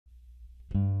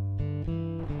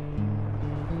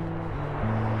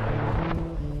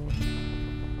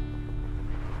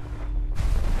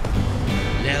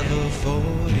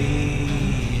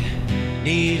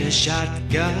the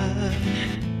shotgun,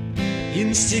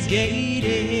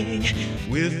 instigating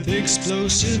with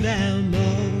explosive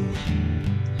ammo.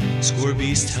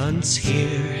 Scorbeast hunts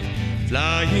here,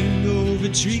 flying over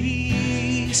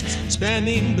trees,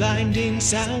 spamming blinding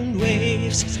sound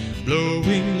waves,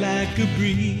 blowing like a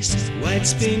breeze.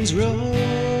 Whitespings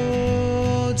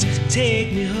roads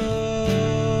take me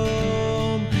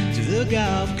home to the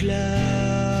golf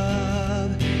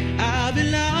club. I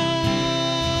belong,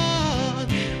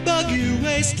 Buggy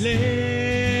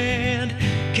Wasteland,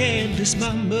 canvas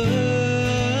mama,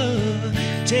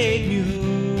 take me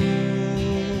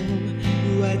home.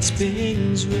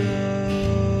 Whitespings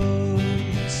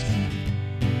roads.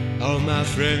 All my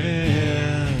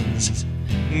friends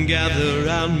gather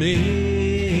round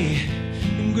me,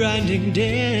 grinding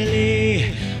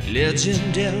daily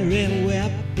legendary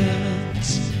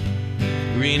weapons.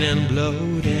 Green and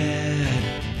bloated,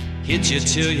 hit you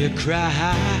till you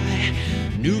cry.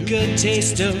 Nuka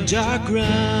taste of dark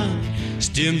rum,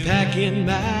 stimpack in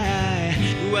my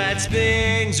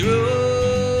Whitespings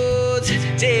roads.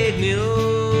 Take me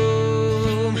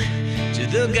home to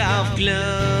the golf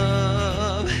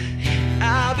club.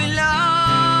 I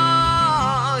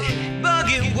belong,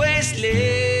 Buggy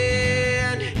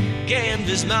Wasteland,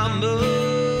 canvas mama,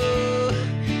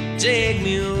 take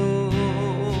me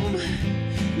home,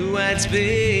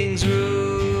 Whitespings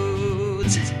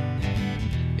roads.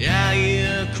 I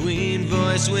hear a queen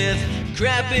voice with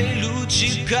crappy loot,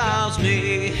 she calls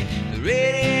me. The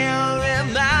radio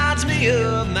reminds me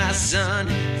of my son,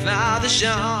 Father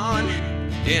Shawn,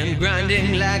 and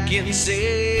grinding like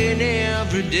insane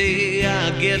every day.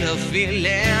 I get a feeling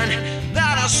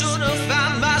that I should have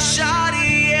found my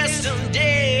shotty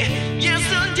yesterday.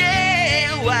 Yesterday,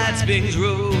 Whitespings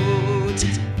roads,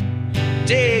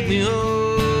 take me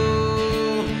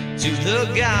home to the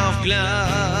golf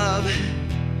club.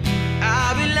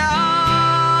 I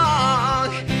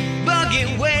belong,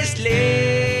 Buggy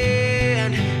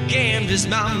Wasteland, canvas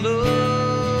mama,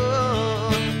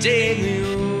 take me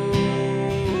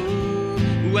home.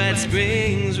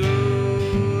 Whitespings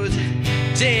roads,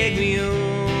 take me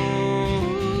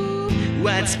home.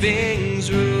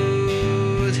 Whitespings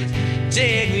roads,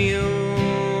 take me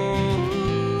home.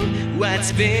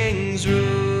 Whitespings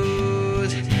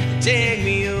roads, take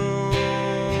me home.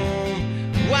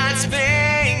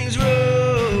 Whitespings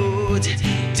roads,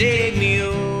 take me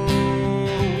home.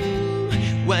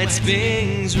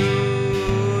 Whitespings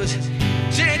roads,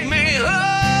 take me home.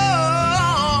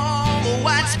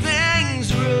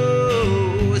 Whitespings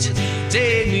roads,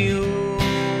 take me home.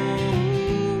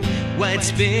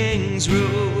 Whitespings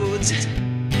roads,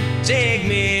 take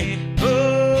me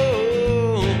home.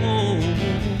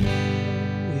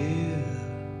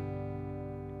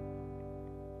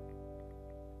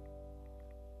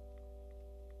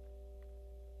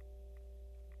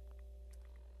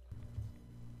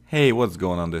 Hey, what's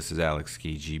going on? This is Alex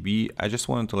KGB. I just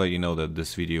wanted to let you know that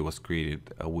this video was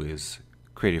created with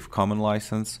Creative Commons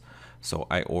license. So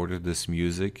I ordered this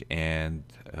music, and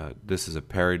this is a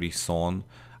parody song.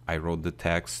 I wrote the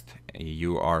text.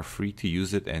 You are free to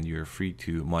use it, and you're free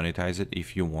to monetize it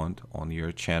if you want on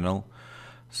your channel.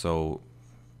 So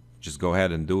just go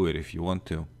ahead and do it if you want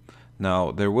to.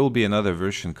 Now, there will be another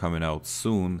version coming out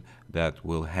soon that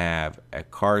will have a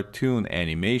cartoon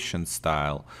animation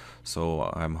style. So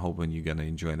I'm hoping you're gonna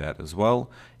enjoy that as well.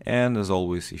 And as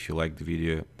always, if you like the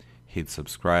video, hit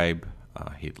subscribe,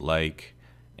 hit like,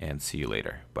 and see you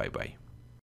later. Bye bye.